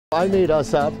I made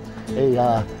us up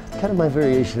a kind of my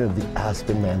variation of the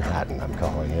Aspen Manhattan, I'm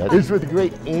calling it. It's with the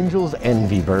great Angel's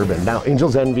Envy Bourbon. Now,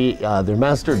 Angel's Envy, their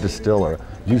master distiller,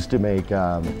 used to make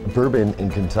bourbon in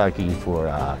Kentucky for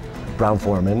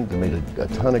Brown-Forman. They made a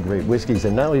ton of great whiskeys,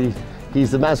 and now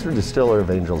he's the master distiller of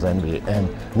Angel's Envy. And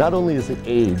not only is it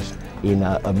aged in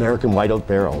American white oak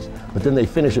barrels, but then they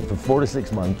finish it for 4 to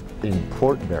 6 months in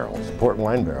port barrels, port and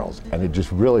wine barrels, and it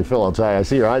just really fills. I'll tell you, I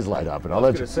see your eyes light up, and I'll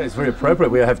let you say it's very appropriate.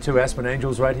 We have 2 Aspen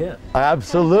Angels right here.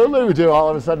 Absolutely, we do. All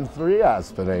of a sudden, 3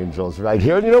 Aspen Angels right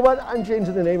here. And you know what? I'm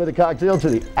changing the name of the cocktail to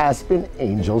the Aspen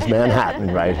Angels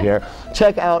Manhattan right here.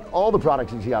 Check out all the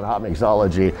products you see on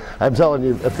Hotmixology. I'm telling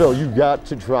you, Phil, you've got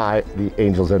to try the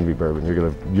Angel's Envy Bourbon.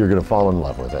 You're gonna fall in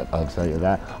love with it. I'll tell you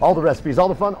that. All the recipes, all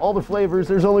the fun, all the flavors.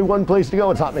 There's only one place to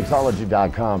go. It's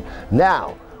Hotmixology.com.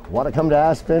 Now, want to come to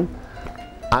Aspen?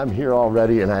 I'm here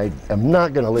already, and I am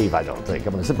not going to leave, I don't think.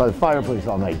 I'm going to sit by the fireplace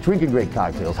all night, drinking great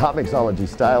cocktails, Hotmixology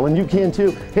style, and you can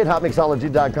too. Hit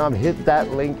Hotmixology.com, hit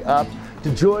that link up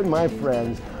to join my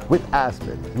friends with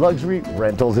Aspen Luxury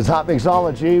Rentals. It's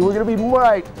Hotmixology. We're going to be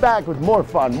right back with more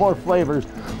fun, more flavors,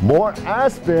 more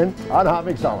Aspen on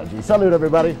Hotmixology. Salute,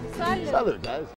 everybody. Salute. Salute, guys.